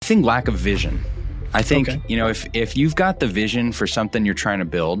think lack of vision. I think, Okay. if you've got the vision for something you're trying to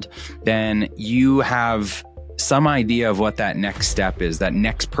build, then you have some idea of what that next step is, that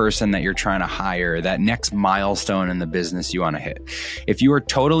next person that you're trying to hire, that next milestone in the business you want to hit. If you are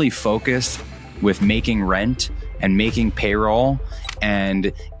totally focused with making rent and making payroll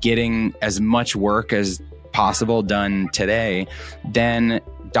and getting as much work as possible done today, then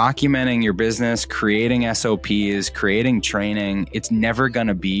documenting your business, creating SOPs, creating training, it's never going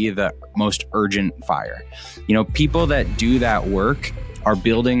to be the most urgent fire. People that do that work are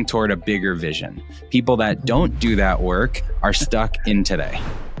building toward a bigger vision. People that don't do that work are stuck in today.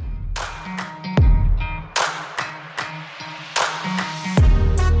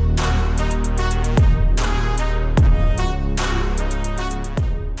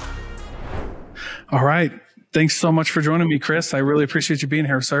 All right. Thanks so much for joining me, Chris. I really appreciate you being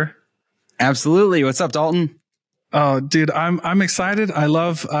here, sir. Absolutely. What's up, Dalton? Oh, dude, I'm excited. I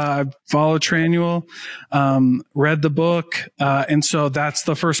love, follow Tranual, read the book. And so that's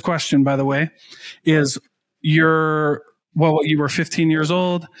the first question, by the way, is you were 15 years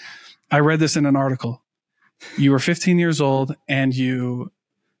old. I read this in an article. You were 15 years old and you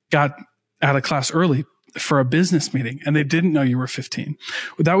got out of class early for a business meeting and they didn't know you were 15.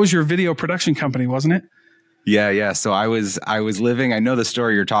 That was your video production company, wasn't it? Yeah. So I was living, I know the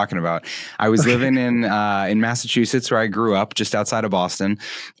story you're talking about. I was living in Massachusetts, where I grew up, just outside of Boston.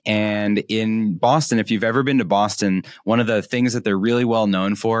 And in Boston, if you've ever been to Boston, one of the things that they're really well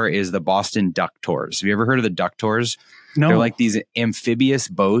known for is the Boston Duck Tours. Have you ever heard of the Duck Tours? No. They're like these amphibious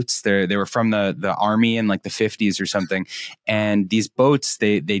boats. They were from the army in like the 50s or something. And these boats,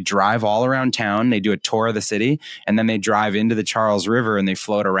 they drive all around town. They do a tour of the city, and then they drive into the Charles River and they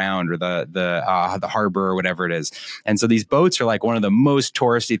float around, or the harbor or whatever it is. And so these boats are like one of the most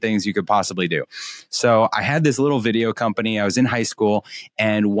touristy things you could possibly do. So I had this little video company. I was in high school,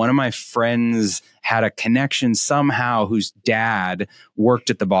 and one of my friends had a connection somehow whose dad worked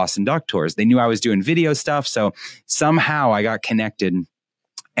at the Boston Duck Tours. They knew I was doing video stuff. So somehow I got connected,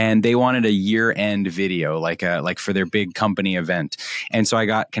 and they wanted a year-end video, like for their big company event. And so I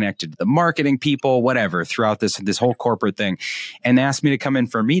got connected to the marketing people, whatever, throughout this whole corporate thing, and they asked me to come in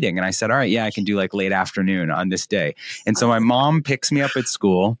for a meeting. And I said, all right, yeah, I can do like late afternoon on this day. And so my mom picks me up at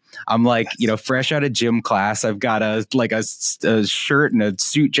school. I'm like, fresh out of gym class. I've got a shirt and a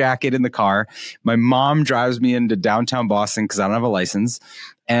suit jacket in the car. My mom drives me into downtown Boston because I don't have a license.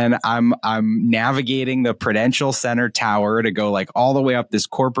 And I'm navigating the Prudential Center Tower to go like all the way up this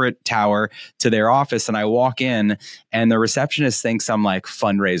corporate tower to their office. And I walk in, and the receptionist thinks I'm like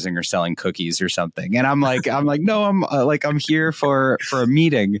fundraising or selling cookies or something. And I'm like, no, I'm here for a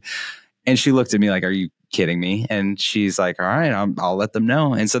meeting. And she looked at me like, are you kidding me? And she's like, all right, I'll let them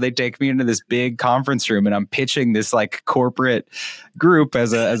know. And so they take me into this big conference room, and I'm pitching this like corporate group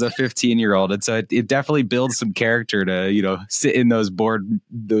as a 15-year-old. And so it definitely builds some character to, sit in those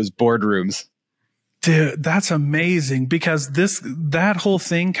boardrooms. Dude, that's amazing, because that whole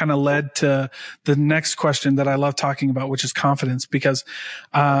thing kind of led to the next question that I love talking about, which is confidence. Because,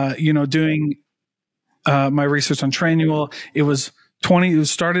 doing my research on Tranual, it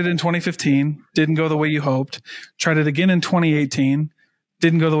started in 2015, didn't go the way you hoped. Tried it again in 2018,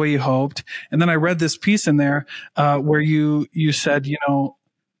 didn't go the way you hoped. And then I read this piece in there where you said,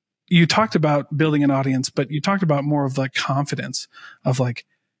 you talked about building an audience, but you talked about more of like confidence of like,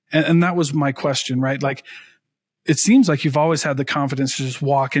 and that was my question, right? Like, it seems like you've always had the confidence to just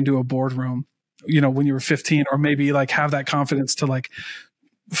walk into a boardroom, when you were 15, or maybe like have that confidence to like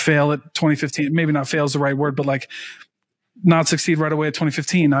fail at 2015. Maybe not fail is the right word, but like, not succeed right away at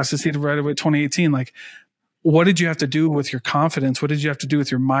 2015, not succeed right away at 2018. Like, what did you have to do with your confidence? What did you have to do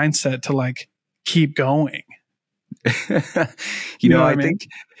with your mindset to like keep going? I think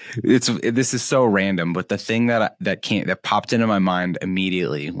this is so random, but the thing that popped into my mind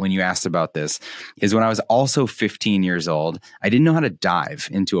immediately when you asked about this is when I was also 15 years old, I didn't know how to dive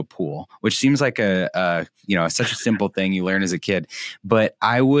into a pool, which seems like such a simple thing you learn as a kid. But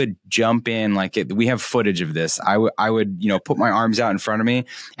I would jump in we have footage of this. I would put my arms out in front of me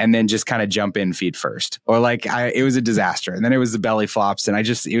and then just kind of jump in feet first, or it was a disaster. And then it was the belly flops, and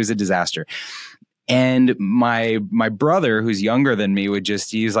it was a disaster. And my brother, who's younger than me, would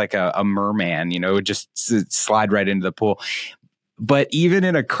just use like a merman, would just slide right into the pool. But even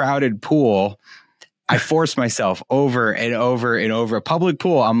in a crowded pool, I forced myself over and over and over. A public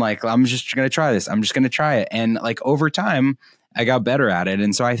pool, I'm like, I'm just going to try this. I'm just going to try it. And like over time, I got better at it.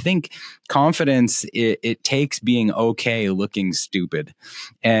 And so I think confidence, it takes being okay looking stupid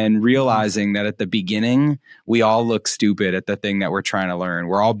and realizing that at the beginning, we all look stupid at the thing that we're trying to learn.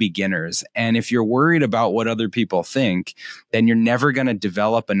 We're all beginners. And if you're worried about what other people think, then you're never going to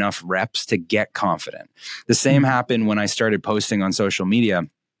develop enough reps to get confident. The same happened when I started posting on social media.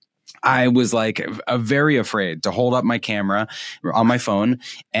 I was like very afraid to hold up my camera on my phone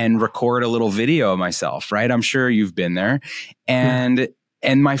and record a little video of myself, right? I'm sure you've been there. And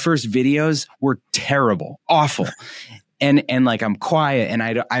my first videos were terrible, awful. And like I'm quiet and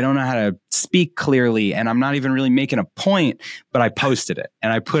I don't know how to speak clearly and I'm not even really making a point, but I posted it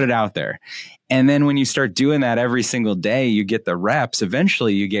and I put it out there. And then when you start doing that every single day, you get the reps.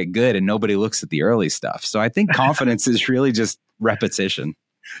 Eventually you get good and nobody looks at the early stuff. So I think confidence is really just repetition.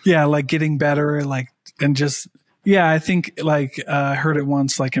 Yeah, like getting better, like, and just, yeah, I think like I heard it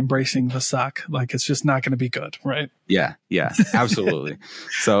once, like embracing the suck, like it's just not going to be good, right? Yeah, absolutely.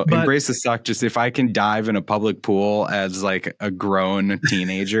 So embrace the suck. Just if I can dive in a public pool as like a grown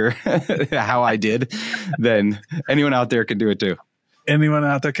teenager, how I did, then anyone out there can do it too. Anyone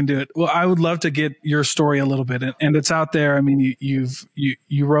out there can do it. Well, I would love to get your story a little bit, and it's out there. I mean,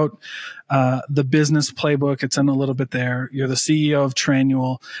 you wrote the business playbook. It's in a little bit there. You're the CEO of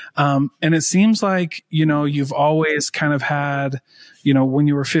Trainual, and it seems like you've always kind of had, when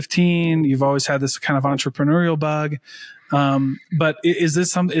you were 15, you've always had this kind of entrepreneurial bug. But is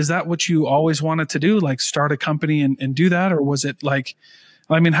that what you always wanted to do? Like start a company and do that, or was it like,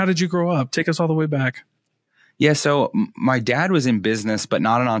 I mean, how did you grow up? Take us all the way back. Yeah, so my dad was in business, but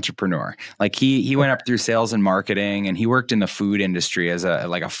not an entrepreneur. Like he went up through sales and marketing, and he worked in the food industry as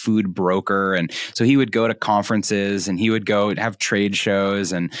a food broker. And so he would go to conferences and he would go have trade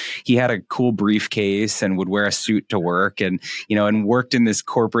shows, and he had a cool briefcase and would wear a suit to work, and and worked in this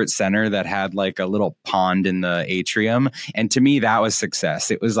corporate center that had like a little pond in the atrium. And to me, that was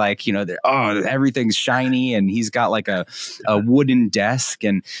success. It was like, everything's shiny, and he's got like a wooden desk.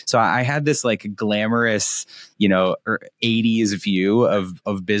 And so I had this like glamorous 80s view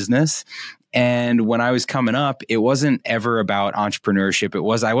of business. And when I was coming up, it wasn't ever about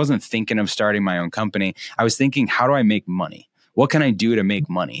entrepreneurship. I wasn't thinking of starting my own company. I was thinking, how do I make money? What can I do to make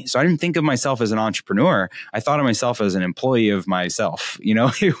money? So I didn't think of myself as an entrepreneur. I thought of myself as an employee of myself.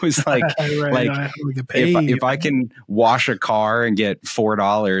 It was like, if I can wash a car and get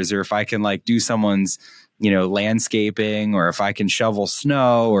 $4, or if I can like do someone's landscaping, or if I can shovel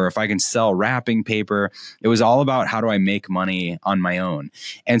snow, or if I can sell wrapping paper. It was all about how do I make money on my own.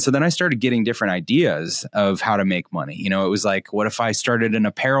 And so then I started getting different ideas of how to make money. It was like, what if I started an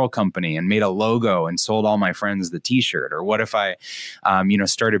apparel company and made a logo and sold all my friends the t-shirt? Or what if I,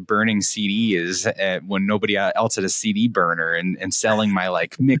 started burning CDs when nobody else had a CD burner, and selling my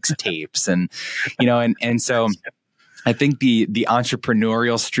like mixtapes and so I think the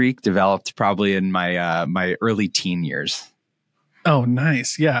entrepreneurial streak developed probably in my my early teen years. Oh,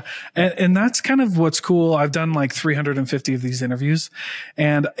 nice. Yeah. And that's kind of what's cool. I've done like 350 of these interviews,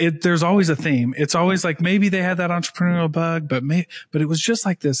 and there's always a theme. It's always like, maybe they had that entrepreneurial bug, but it was just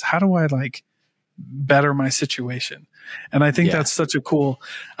like this. How do I like better my situation? And I think that's such a cool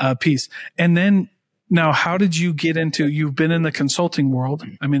piece. And then now, how did you get into, you've been in the consulting world.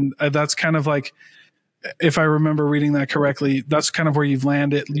 I mean, that's kind of like, if I remember reading that correctly, that's kind of where you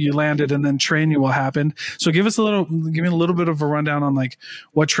landed, and then Trainual happened. So give me a little bit of a rundown on like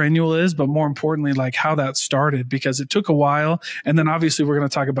what Trainual is, but more importantly, like how that started, because it took a while. And then obviously we're going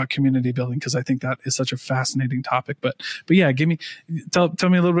to talk about community building, because I think that is such a fascinating topic. But yeah, tell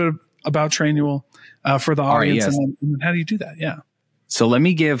me a little bit about Trainual for the audience, and then how do you do that? Yeah. So I'm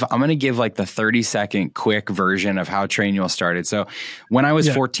going to give like the 30-second quick version of how Trainual started. So when I was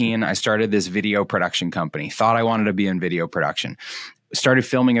 14, I started this video production company, thought I wanted to be in video production. Started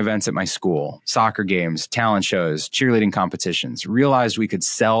filming events at my school, soccer games, talent shows, cheerleading competitions, realized we could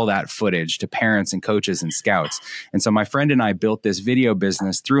sell that footage to parents and coaches and scouts. And so my friend and I built this video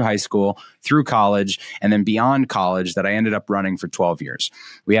business through high school, through college, and then beyond college that I ended up running for 12 years.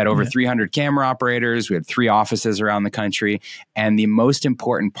 We had over 300 camera operators. We had 3 offices around the country. And the most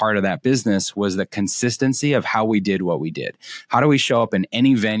important part of that business was the consistency of how we did what we did. How do we show up in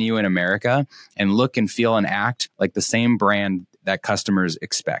any venue in America and look and feel and act like the same brand that customers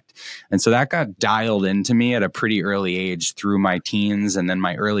expect? And so that got dialed into me at a pretty early age through my teens and then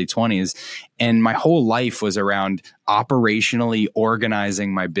my early 20s. And my whole life was around operationally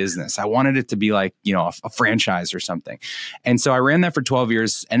organizing my business. I wanted it to be like, a franchise or something. And so I ran that for 12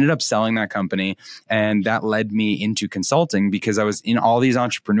 years, ended up selling that company. And that led me into consulting, because I was in all these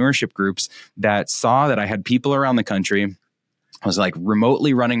entrepreneurship groups that saw that I had people around the country I was like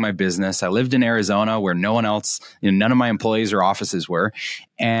remotely running my business. I lived in Arizona where no one else, none of my employees or offices were.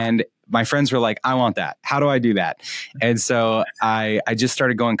 And my friends were like, I want that. How do I do that? And so I just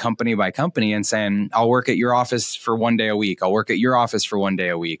started going company by company and saying, I'll work at your office for 1 day a week. I'll work at your office for 1 day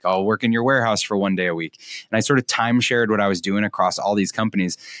a week. I'll work in your warehouse for 1 day a week. And I sort of time shared what I was doing across all these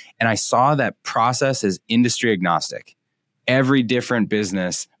companies. And I saw that process is industry agnostic. Every different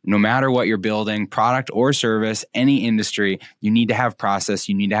business, no matter what you're building, product or service, any industry, you need to have process,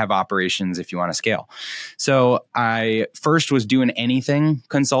 you need to have operations if you want to scale. So I first was doing anything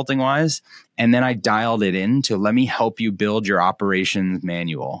consulting wise, and then I dialed it in to let me help you build your operations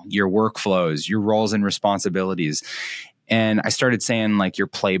manual, your workflows, your roles and responsibilities. And I started saying like your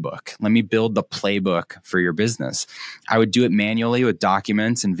playbook. Let me build the playbook for your business. I would do it manually with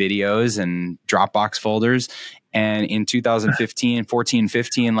documents and videos and Dropbox folders. And in 2015, 14,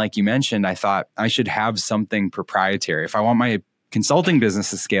 15, like you mentioned, I thought I should have something proprietary. If I want my consulting business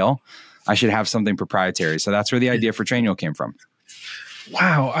to scale, I should have something proprietary. So that's where the idea for Trainio came from.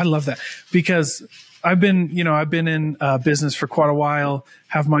 Wow. I love that because I've been in business for quite a while,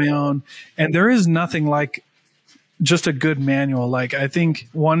 have my own, and there is nothing like just a good manual. Like I think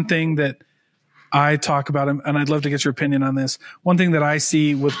one thing that I talk about, and I'd love to get your opinion on this. One thing that I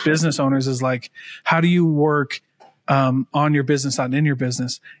see with business owners is like, how do you work on your business, not in your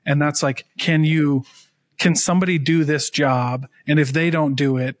business? And that's like, can somebody do this job? And if they don't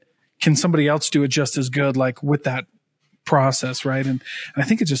do it, can somebody else do it just as good, like with that process, right? And I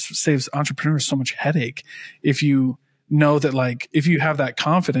think it just saves entrepreneurs so much headache if you know that, like, if you have that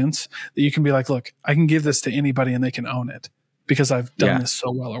confidence that you can be like, look, I can give this to anybody and they can own it because I've done this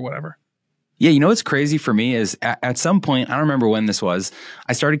so well or whatever. Yeah, you know what's crazy for me is at some point, I don't remember when this was,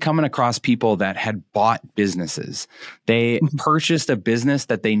 I started coming across people that had bought businesses. They purchased a business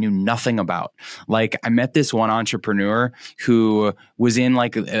that they knew nothing about. Like I met this one entrepreneur who was in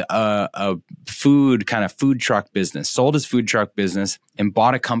like a food truck business, sold his food truck business and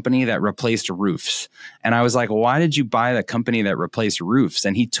bought a company that replaced roofs. And I was like, why did you buy the company that replaced roofs?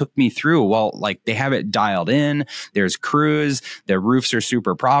 And he took me through, well, like they have it dialed in. There's crews, their roofs are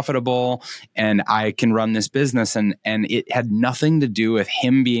super profitable. And I can run this business. And it had nothing to do with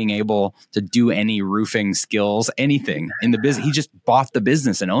him being able to do any roofing skills, anything in the business. He just bought the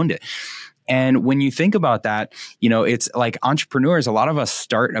business and owned it. And when you think about that, it's like entrepreneurs, a lot of us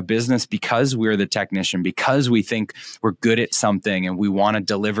start a business because we're the technician, because we think we're good at something and we want to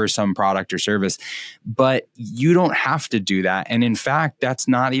deliver some product or service. But you don't have to do that. And in fact, that's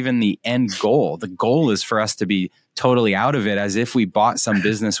not even the end goal. The goal is for us to be totally out of it, as if we bought some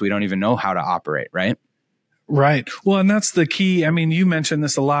business we don't even know how to operate, right? Right. Well, and that's the key. I mean, you mentioned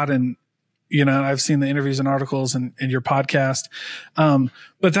this a lot in, I've seen the interviews and articles and your podcast.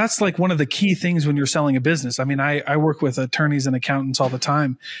 But that's like one of the key things when you're selling a business. I mean, I work with attorneys and accountants all the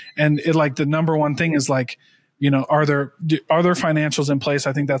time. And it like the number one thing is like, are there financials in place?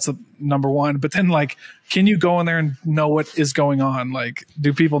 I think that's the number one. But then like, can you go in there and know what is going on? Like,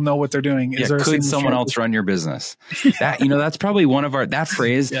 do people know what they're doing? Could someone else run your business? That, that's probably that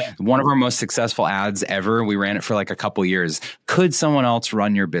phrase, one of our most successful ads ever. We ran it for like a couple years. Could someone else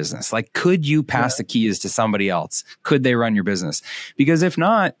run your business? Like, could you pass the keys to somebody else? Could they run your business? Because if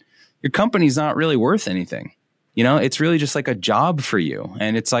not, your company's not really worth anything. It's really just like a job for you.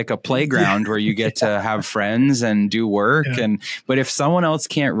 And it's like a playground where you get to have friends and do work. But if someone else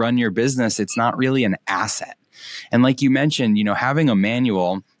can't run your business, it's not really an asset. And like you mentioned, having a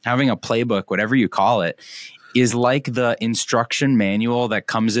manual, having a playbook, whatever you call it, is like the instruction manual that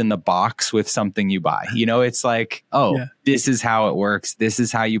comes in the box with something you buy. It's like, this is how it works. This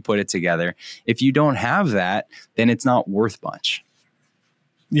is how you put it together. If you don't have that, then it's not worth much.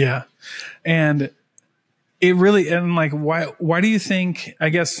 Yeah. And it really, and like, why do you think, I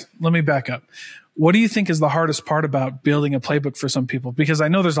guess, let me back up. What do you think is the hardest part about building a playbook for some people? Because I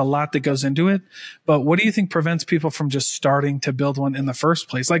know there's a lot that goes into it, but what do you think prevents people from just starting to build one in the first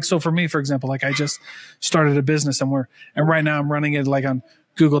place? Like, so for me, for example, like I just started a business and right now I'm running it like on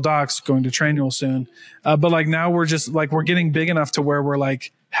Google Docs, going to Trainio soon. But like now we're just like, we're getting big enough to where we're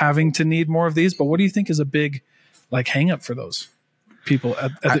like having to need more of these. But what do you think is a big like hang up for those people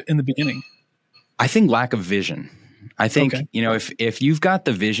in the beginning? I think lack of vision. I think, if you've got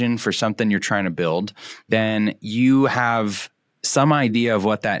the vision for something you're trying to build, then you have some idea of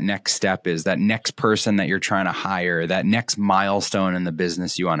what that next step is, that next person that you're trying to hire, that next milestone in the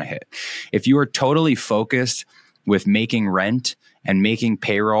business you want to hit. If you are totally focused with making rent and making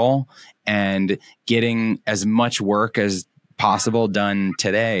payroll and getting as much work as possible done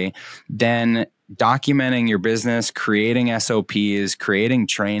today, then documenting your business, creating SOPs, creating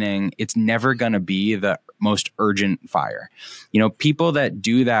training, it's never going to be the most urgent fire. People that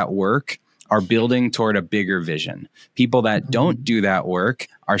do that work are building toward a bigger vision. People that don't do that work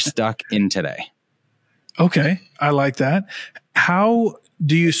are stuck in today. Okay. I like that. How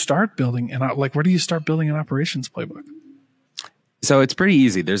do you start building where do you start building an operations playbook? So it's pretty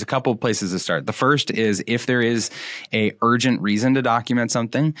easy. There's a couple of places to start. The first is if there is a urgent reason to document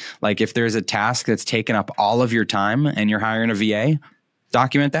something, like if there's a task that's taken up all of your time and you're hiring a VA,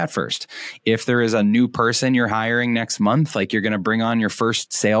 document that first. If there is a new person you're hiring next month, like you're going to bring on your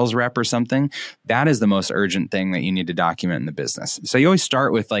first sales rep or something, that is the most urgent thing that you need to document in the business. So you always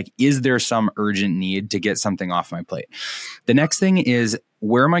start with is there some urgent need to get something off my plate? The next thing is,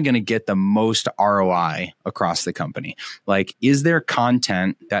 where am I going to get the most ROI across the company? Is there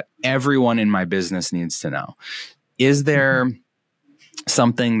content that everyone in my business needs to know? Is there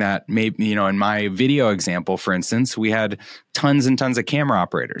something that maybe, in my video example, for instance, we had tons and tons of camera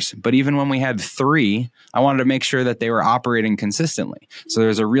operators, but even when we had 3, I wanted to make sure that they were operating consistently. So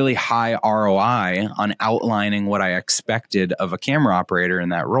there's a really high ROI on outlining what I expected of a camera operator in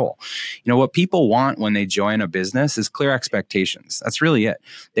that role. What people want when they join a business is clear expectations. That's really it.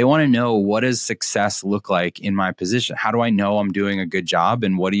 They want to know, what does success look like in my position? How do I know I'm doing a good job?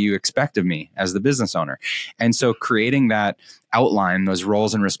 And what do you expect of me as the business owner? And so creating that outline, those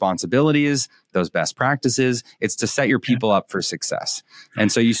roles and responsibilities, those best practices, it's to set your people up for success.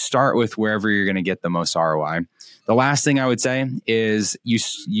 And so you start with wherever you're going to get the most ROI. The last thing I would say is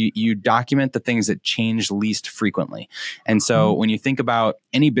you document the things that change least frequently. And so when you think about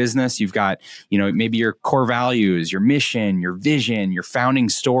any business, you've got, maybe your core values, your mission, your vision, your founding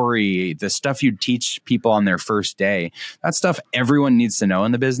story, the stuff you teach people on their first day. That stuff everyone needs to know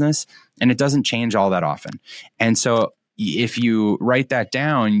in the business, and it doesn't change all that often. And so if you write that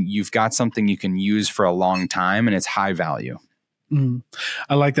down, you've got something you can use for a long time, and it's high value.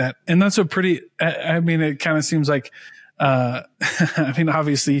 I like that. And that's it kind of seems like,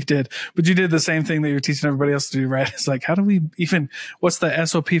 obviously you did, but you did the same thing that you're teaching everybody else to do, right? It's how do we what's the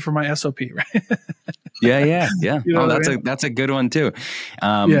SOP for my SOP, right? Yeah. That's a good one too.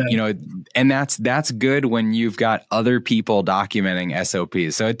 And that's good when you've got other people documenting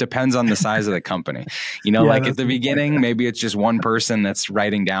SOPs. So it depends on the size of the company. At the beginning, maybe it's just one person that's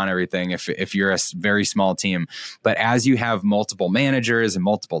writing down everything if you're a very small team. But as you have multiple managers and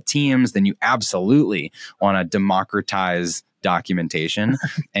multiple teams, then you absolutely want to democratize documentation,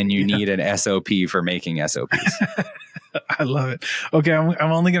 and you need an SOP for making SOPs. I love it. Okay.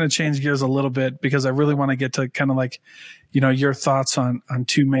 I'm only going to change gears a little bit because I really want to get to kind of your thoughts on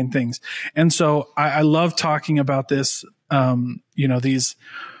 2 main things. And so I love talking about this,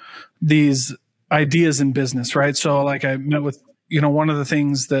 these ideas in business, right? So I met with, one of the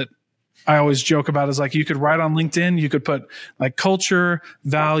things that I always joke about is you could write on LinkedIn, you could put culture,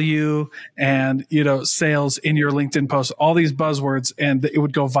 value, and, sales in your LinkedIn post, all these buzzwords, and it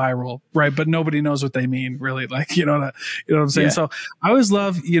would go viral, right? But nobody knows what they mean really. You know what I'm saying? Yeah. So I always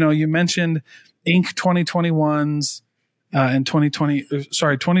love, you mentioned Inc. 2021's, and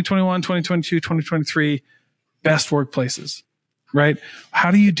 2021, 2022, 2023 best workplaces, right? How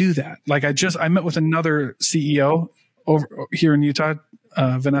do you do that? I met with another CEO over here in Utah,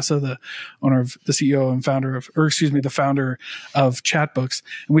 Vanessa, the owner of the CEO and the founder of Chatbooks.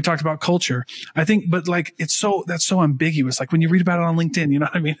 And we talked about culture. I think, but that's so ambiguous. When you read about it on LinkedIn, you know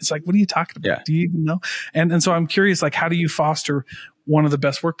what I mean? It's what are you talking about? Yeah. Do you even know? And so I'm curious, how do you foster one of the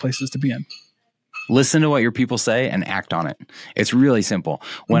best workplaces to be in? Listen to what your people say and act on it. It's really simple.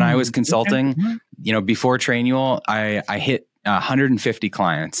 When I was consulting, before Trainual, I hit 150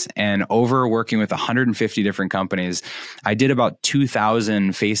 clients, and over working with 150 different companies, I did about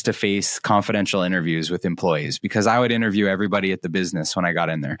 2,000 face-to-face confidential interviews with employees, because I would interview everybody at the business when I got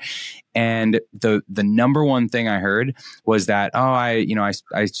in there. And the number one thing I heard was that, I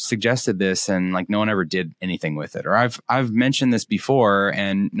suggested this and no one ever did anything with it, or I've mentioned this before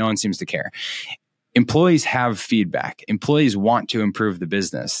and no one seems to care. Employees have feedback. Employees want to improve the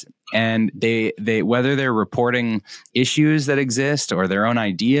business, and they whether they're reporting issues that exist or their own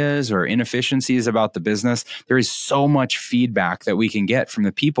ideas or inefficiencies about the business, there is so much feedback that we can get from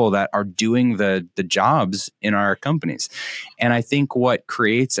the people that are doing the jobs in our companies. And I think what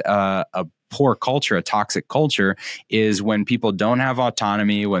creates a poor culture, a toxic culture, is when people don't have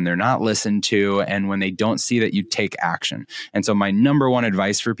autonomy, when they're not listened to, and when they don't see that you take action. And so my number one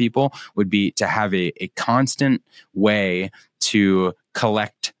advice for people would be to have a constant way to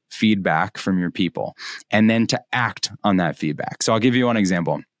collect feedback from your people and then to act on that feedback. So I'll give you one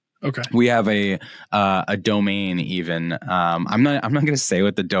example. Okay. We have a domain even. I'm not going to say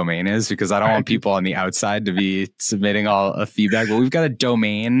what the domain is because I don't want people on the outside to be submitting all a feedback, but we've got a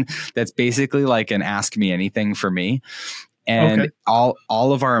domain that's basically like an ask me anything for me. And all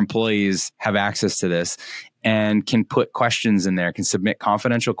of our employees have access to this and can put questions in there, can submit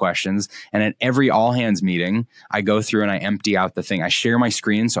confidential questions. And at every all hands meeting, I go through and I empty out the thing. I share my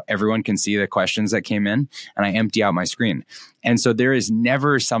screen so everyone can see the questions that came in, and I empty out my screen. And so there is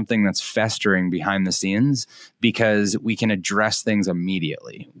never something that's festering behind the scenes because we can address things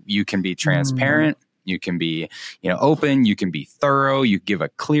immediately. You can be transparent. You can be, open, you can be thorough, you give a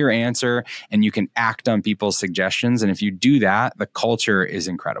clear answer, and you can act on people's suggestions. And if you do that, the culture is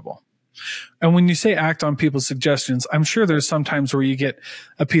incredible. And when you say act on people's suggestions, I'm sure there's some times where you get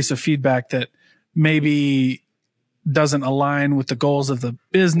a piece of feedback that maybe doesn't align with the goals of the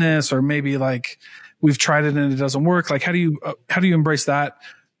business, or maybe like we've tried it and it doesn't work. Like, how do you embrace that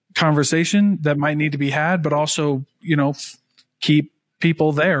conversation that might need to be had, but also, keep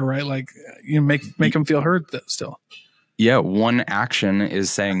people there, right? Like, make them feel heard still. Yeah, one action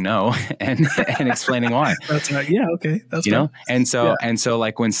is saying no and explaining why. That's right. Yeah, okay. That's and so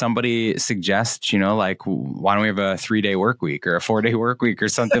like when somebody suggests, like why don't we have a 3-day work week or a 4-day work week or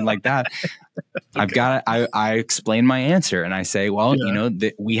something like that? I explain my answer and I say, well,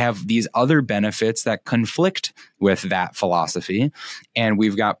 that we have these other benefits that conflict with that philosophy, and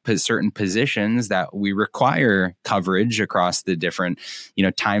we've got certain positions that we require coverage across the different,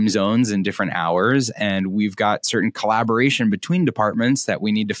 time zones and different hours, and we've got certain collaboration between departments that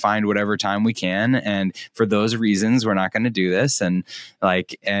we need to find whatever time we can, and for those reasons, we're not going to do this, and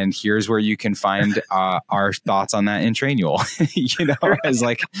here's where you can find our thoughts on that in Trainual, as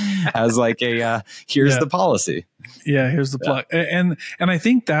like a here's the policy. Yeah, here's the plug. And I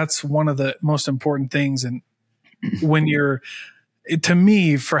think that's one of the most important things. And when to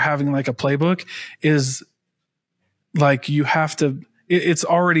me, for having like a playbook is like, you have to, it's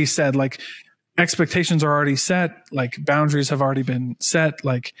already said, like expectations are already set, like boundaries have already been set,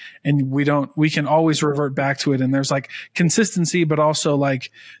 like, and we can always revert back to it. And there's like consistency, but also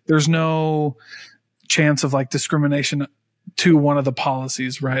like, there's no chance of like discrimination to one of the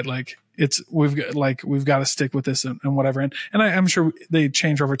policies, right? Like we've got to stick with this and whatever. And I'm sure they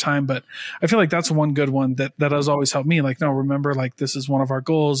change over time, but I feel like that's one good one that has always helped me. Like, no, remember, like this is one of our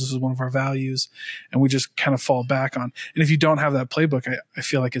goals. This is one of our values. And we just kind of fall back on. And if you don't have that playbook, I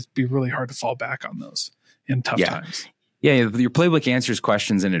feel like it'd be really hard to fall back on those in tough times. Yeah, your playbook answers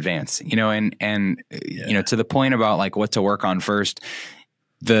questions in advance, and to the point about like what to work on first.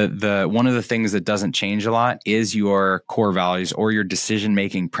 The one of the things that doesn't change a lot is your core values or your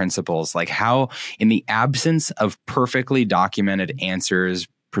decision-making principles. Like, how, in the absence of perfectly documented answers,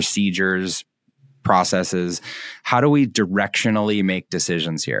 procedures, processes, how do we directionally make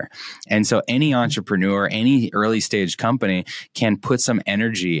decisions here? And so any entrepreneur, any early stage company can put some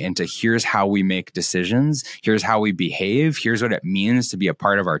energy into here's how we make decisions, here's how we behave, here's what it means to be a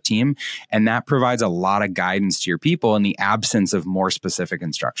part of our team. And that provides a lot of guidance to your people in the absence of more specific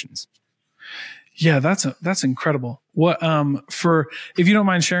instructions. Yeah, that's incredible. What if you don't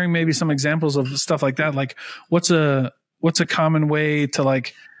mind sharing maybe some examples of stuff like that, like what's a common way to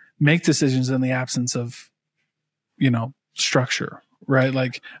like make decisions in the absence of, structure, right?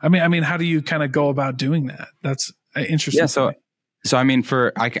 Like, I mean, how do you kind of go about doing that? That's interesting. Yeah. So I mean,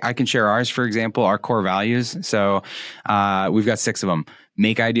 I can share ours, for example, our core values. So, we've got 6 of them.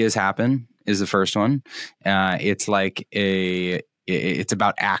 Make ideas happen is the first one. It's like it's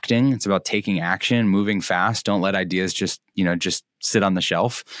about acting. It's about taking action, moving fast. Don't let ideas just sit on the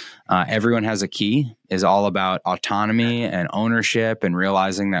shelf. Everyone has a key is all about autonomy and ownership and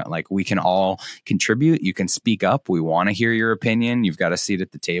realizing that like we can all contribute. You can speak up. We want to hear your opinion. You've got a seat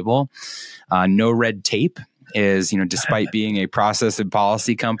at the table. No red tape is, despite being a process and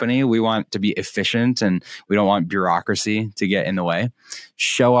policy company, we want to be efficient and we don't want bureaucracy to get in the way.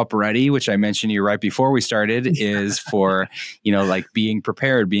 Show up ready, which I mentioned to you right before we started, is for, like being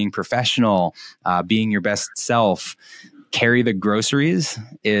prepared, being professional, being your best self. Carry the groceries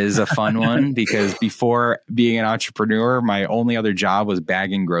is a fun one because before being an entrepreneur, my only other job was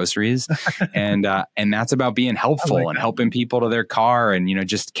bagging groceries, and that's about being helpful and helping people to their car, and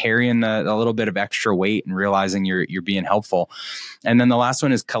just carrying a little bit of extra weight and realizing you're being helpful. And then the last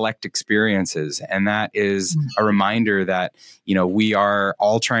one is collect experiences, and that is a reminder that we are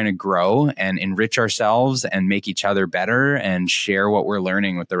all trying to grow and enrich ourselves and make each other better and share what we're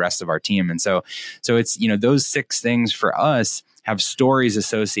learning with the rest of our team. And so it's those 6 things for us have stories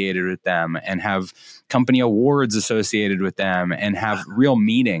associated with them and have company awards associated with them and have real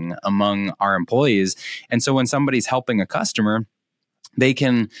meaning among our employees. And so when somebody's helping a customer, they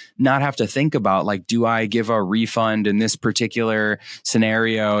can not have to think about like, do I give a refund in this particular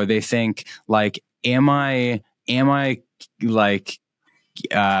scenario? They think like, am I like,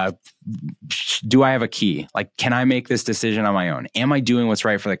 do I have a key? Like, can I make this decision on my own? Am I doing what's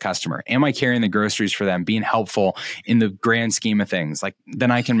right for the customer? Am I carrying the groceries for them, being helpful in the grand scheme of things? Like, then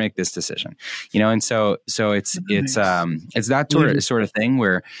I can make this decision, and so it's that sort of thing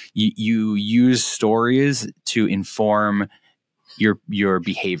where you use stories to inform your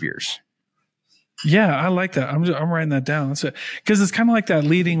behaviors. Yeah, I like that. I'm writing that down. That's it. Because it's kind of like that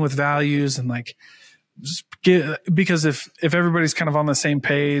leading with values and like, because if everybody's kind of on the same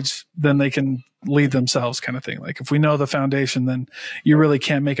page, then they can lead themselves, kind of thing. Like if we know the foundation, then you really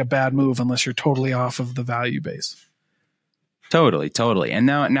can't make a bad move unless you're totally off of the value base. Totally. And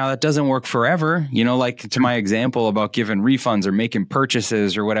now that doesn't work forever, like to my example about giving refunds or making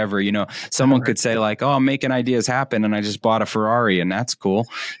purchases or whatever, someone could say like, oh, I'm making ideas happen and I just bought a Ferrari and that's cool.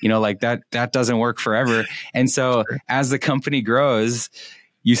 Like that doesn't work forever. And so as the company grows,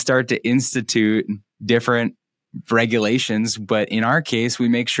 you start to institute different regulations, but in our case, we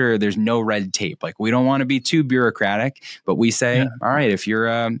make sure there's no red tape. Like we don't want to be too bureaucratic, but we say, all right, if you're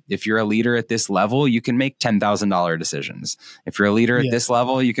a leader at this level, you can make $10,000 decisions. If you're a leader at this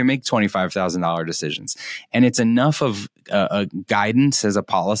level, you can make $25,000 decisions. And it's enough of a guidance as a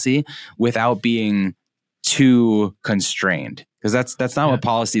policy without being too constrained, because that's not what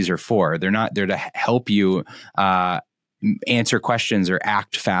policies are for. They're not there to help you answer questions or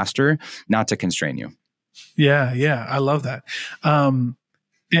act faster, not to constrain you. Yeah. I love that. And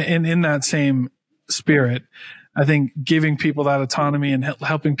in that same spirit, I think giving people that autonomy and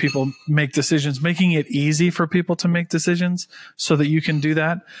helping people make decisions, making it easy for people to make decisions so that you can do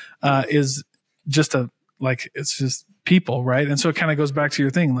that, is just it's just people, right? And so it kind of goes back to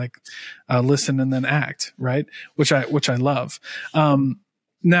your thing, like, listen and then act, right? Which I love.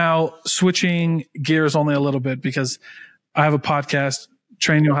 Now switching gears only a little bit, because I have a podcast.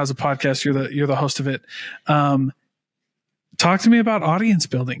 Trainio has a podcast. You're the host of it. Talk to me about audience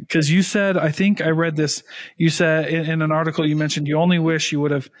building, because you said, I think I read this. You said in an article you mentioned you only wish you would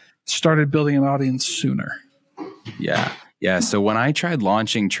have started building an audience sooner. Yeah. So when I tried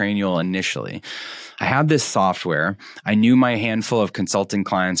launching Trainio initially, I had this software. I knew my handful of consulting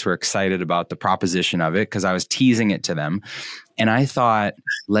clients were excited about the proposition of it because I was teasing it to them. And I thought,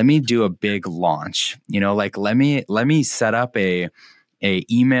 let me do a big launch, like let me set up a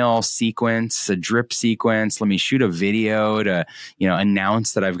email sequence, a drip sequence. Let me shoot a video to,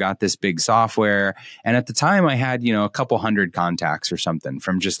 announce that I've got this big software. And at the time I had, a couple hundred contacts or something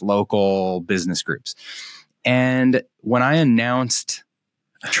from just local business groups. And when I announced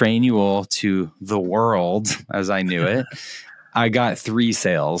Trainual to the world as I knew it, I got 3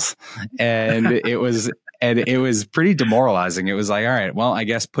 sales, and it was pretty demoralizing. It was like, all right, well, I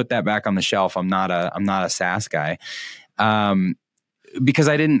guess put that back on the shelf. I'm not a SaaS guy. Because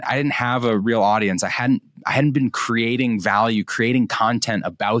I didn't have a real audience. I hadn't been creating value, creating content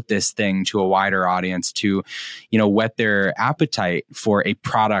about this thing to a wider audience to, whet their appetite for a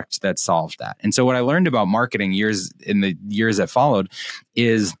product that solved that. And so what I learned about marketing in the years that followed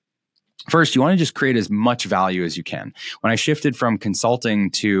is, first, you want to just create as much value as you can. When I shifted from consulting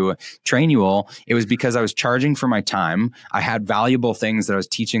to Trainual, it was because I was charging for my time. I had valuable things that I was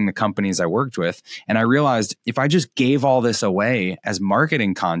teaching the companies I worked with. And I realized if I just gave all this away as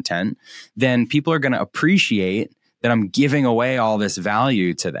marketing content, then people are going to appreciate that I'm giving away all this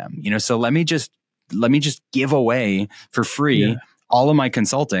value to them. So let me just give away for free all of my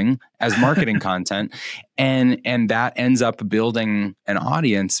consulting as marketing content. And that ends up building an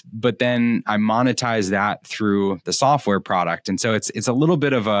audience, but then I monetize that through the software product. And so it's a little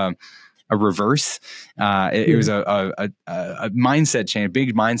bit of a reverse. It was a mindset change, a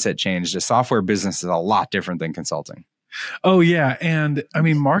big mindset change. The software business is a lot different than consulting. Oh yeah. And I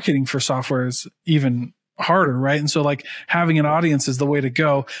mean, marketing for software is even harder, right? And so like having an audience is the way to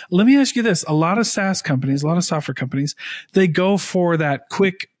go. Let me ask you this. A lot of SaaS companies, a lot of software companies, they go for that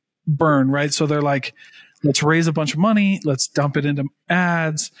quick burn, right? So they're like, let's raise a bunch of money, let's dump it into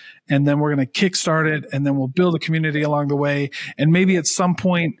ads, and then we're going to kickstart it, and then we'll build a community along the way. And maybe at some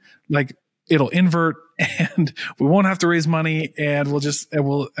point, like it'll invert and we won't have to raise money, and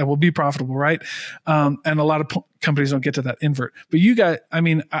we'll be profitable, right? And a lot of companies don't get to that invert. But you got, I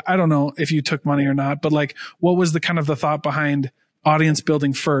mean, I don't know if you took money or not, but like, what was the kind of the thought behind audience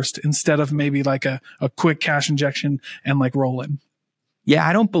building first instead of maybe like a quick cash injection and like roll in? Yeah,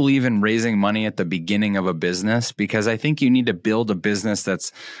 I don't believe in raising money at the beginning of a business, because I think you need to build a business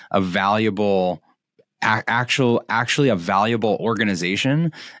that's a valuable actually a valuable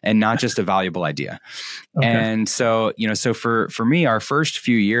organization and not just a valuable idea. Okay. And so, so for me, our first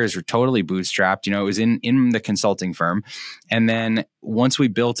few years were totally bootstrapped. It was in the consulting firm. And then once we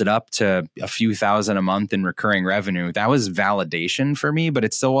built it up to a few thousand a month in recurring revenue, that was validation for me, but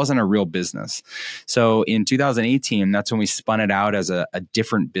it still wasn't a real business. So in 2018, that's when we spun it out as a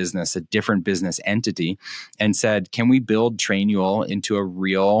different business entity, and said, can we build Trainual into a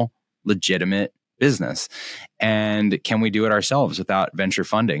real, legitimate business? And can we do it ourselves without venture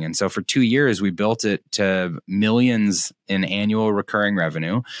funding? And so for 2 years, we built it to millions in annual recurring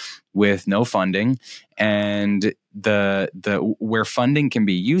revenue with no funding. And the where funding can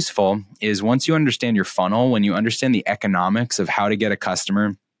be useful is once you understand your funnel, when you understand the economics of how to get a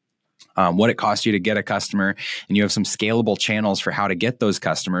customer, what it costs you to get a customer, and you have some scalable channels for how to get those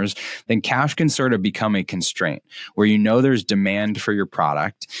customers, then cash can sort of become a constraint where there's demand for your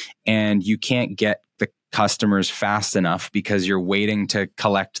product and you can't get the customers fast enough because you're waiting to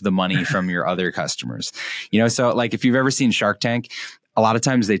collect the money from your other customers. So like if you've ever seen Shark Tank, a lot of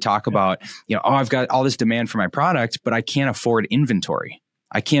times they talk about, I've got all this demand for my product, but I can't afford inventory.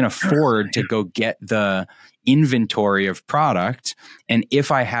 I can't afford to go get the inventory of product. And if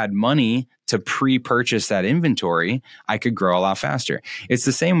I had money to pre-purchase that inventory, I could grow a lot faster. It's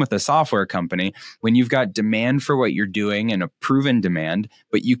the same with a software company. When you've got demand for what you're doing and a proven demand,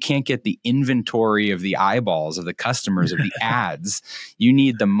 but you can't get the inventory of the eyeballs of the customers of the ads, you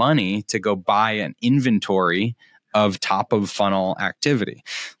need the money to go buy an inventory of top of funnel activity.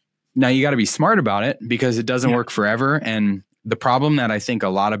 Now you got to be smart about it because it doesn't work forever. And the problem that I think a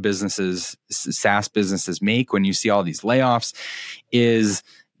lot of businesses, SaaS businesses, make when you see all these layoffs is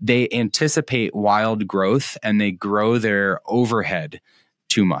they anticipate wild growth and they grow their overhead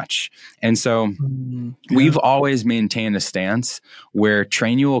too much. And so we've always maintained a stance where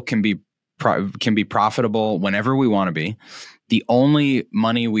Trainual can be profitable whenever we want to be. The only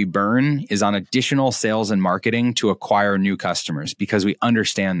money we burn is on additional sales and marketing to acquire new customers because we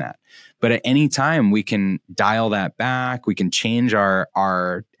understand that. But at any time, we can dial that back. We can change our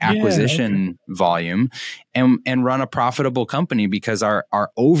acquisition volume and run a profitable company because our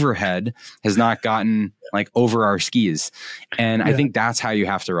overhead has not gotten like over our skis. And I think that's how you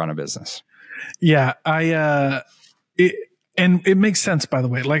have to run a business. Yeah. And it makes sense, by the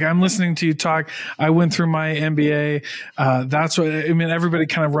way. Like I'm listening to you talk. I went through my MBA. That's what I mean. Everybody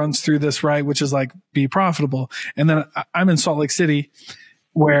kind of runs through this, right? Which is like be profitable. And then I'm in Salt Lake City,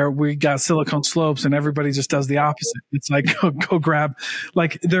 where we got Silicon Slopes, and everybody just does the opposite. It's like go grab.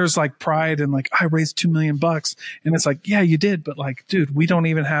 Like there's like pride and like I raised $2 million, and it's like yeah, you did, but like dude, we don't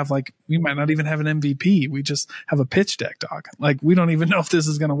even have we might not even have an MVP. We just have a pitch deck, dog. Like we don't even know if this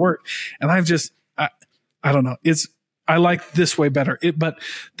is going to work. And I don't know. I like this way better. But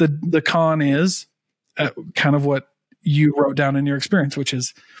the con is kind of what you wrote down in your experience, which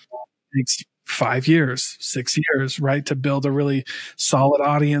is it takes 5 years, 6 years, right, to build a really solid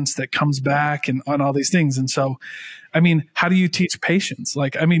audience that comes back and on all these things. And so, I mean, how do you teach patience?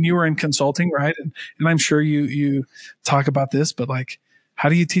 Like, I mean, you were in consulting, right? And I'm sure you talk about this, but like, how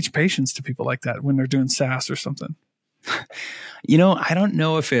do you teach patience to people like that when they're doing SaaS or something? I don't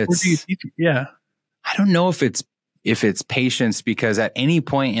know if it's. Where do you teach it? Yeah. I don't know if it's patience, because at any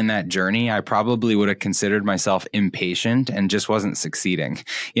point in that journey, I probably would have considered myself impatient and just wasn't succeeding.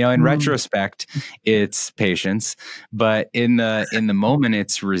 In retrospect, it's patience, but in the moment,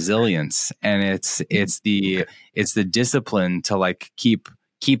 it's resilience, and it's the discipline to like keep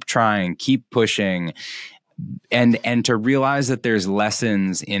trying, keep pushing, and to realize that there's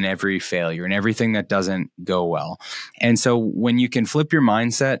lessons in every failure and everything that doesn't go well. And so when you can flip your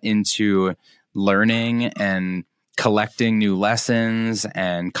mindset into learning and collecting new lessons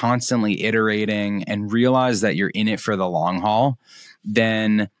and constantly iterating and realize that you're in it for the long haul,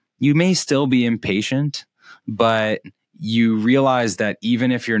 then you may still be impatient, but you realize that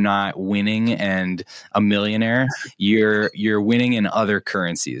even if you're not winning and a millionaire, you're winning in other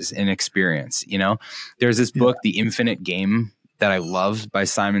currencies in experience. There's this book, The Infinite Game, that I love by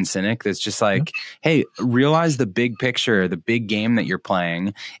Simon Sinek. That's just like, hey, realize the big picture, the big game that you're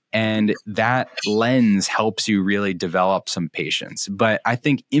playing. And that lens helps you really develop some patience. But I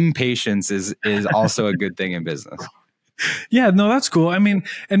think impatience is also a good thing in business. Yeah, no, that's cool. I mean,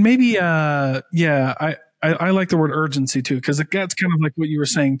 and maybe, I like the word urgency too, because that's kind of like what you were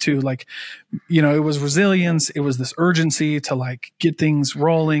saying too. Like, it was resilience. It was this urgency to like get things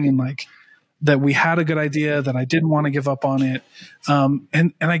rolling, and like, that we had a good idea, that I didn't want to give up on it.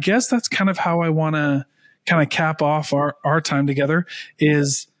 And I guess that's kind of how I want to kind of cap off our time together,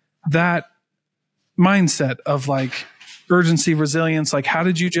 is that mindset of like urgency, resilience. Like, how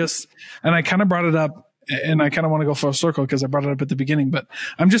did you and I kind of brought it up and I kind of want to go full circle because I brought it up at the beginning, but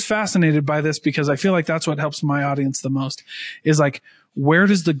I'm just fascinated by this because I feel like that's what helps my audience the most is like, where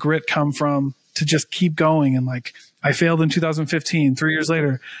does the grit come from to just keep going? And like, I failed in 2015, 3 years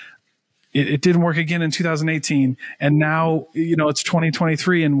later, it didn't work again in 2018. And now, it's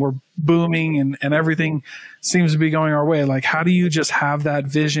 2023 and we're booming and everything seems to be going our way. Like, how do you just have that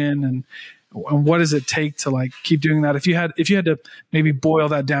vision and what does it take to like keep doing that? If you had to maybe boil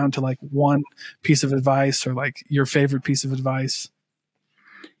that down to like one piece of advice or like your favorite piece of advice.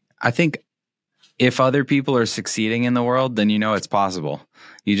 I think if other people are succeeding in the world, then it's possible.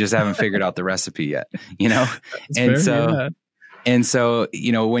 You just haven't figured out the recipe yet, And so,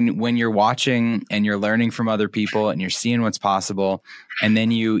 when you're watching and you're learning from other people and you're seeing what's possible, and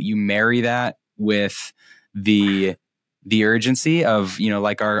then you marry that with the urgency of,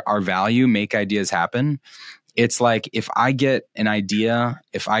 like our value, make ideas happen. It's like, if I get an idea,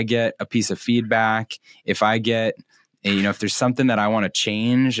 if I get a piece of feedback, if I get, if there's something that I want to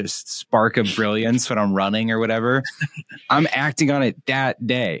change, a spark of brilliance when I'm running or whatever, I'm acting on it that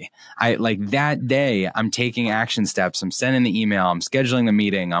day. That day, I'm taking action steps. I'm sending the email. I'm scheduling the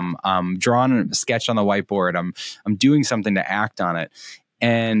meeting. I'm drawing a sketch on the whiteboard. I'm doing something to act on it.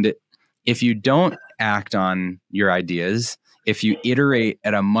 And if you don't act on your ideas, if you iterate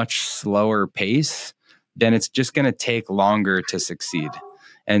at a much slower pace, then it's just going to take longer to succeed.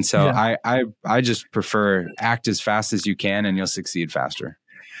 And so I just prefer act as fast as you can and you'll succeed faster.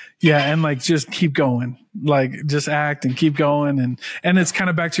 Yeah. And like, just keep going, like just act and keep going. And it's kind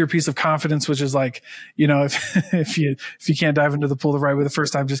of back to your piece of confidence, which is like, if you can't dive into the pool the right way the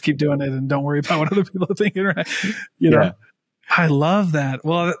first time, just keep doing it and don't worry about what other people are thinking. Right. I love that.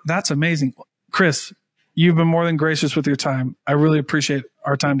 Well, that's amazing. Chris, you've been more than gracious with your time. I really appreciate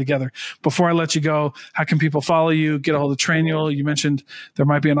our time together. Before I let you go, how can people follow you, get a hold of Trainual? You mentioned there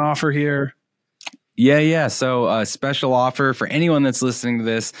might be an offer here. Yeah. So a special offer for anyone that's listening to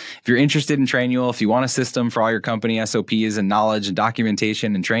this. If you're interested in Trainual, if you want a system for all your company SOPs and knowledge and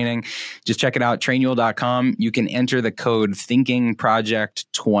documentation and training, just check it out, trainual.com. You can enter the code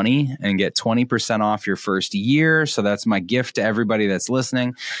ThinkingProject20 and get 20% off your first year. So that's my gift to everybody that's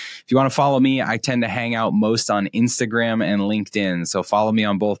listening. If you want to follow me, I tend to hang out most on Instagram and LinkedIn. So follow me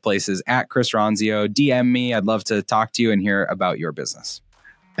on both places at Chris Ronzio. DM me. I'd love to talk to you and hear about your business.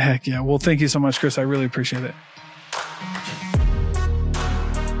 Heck yeah. Well, thank you so much, Chris. I really appreciate it.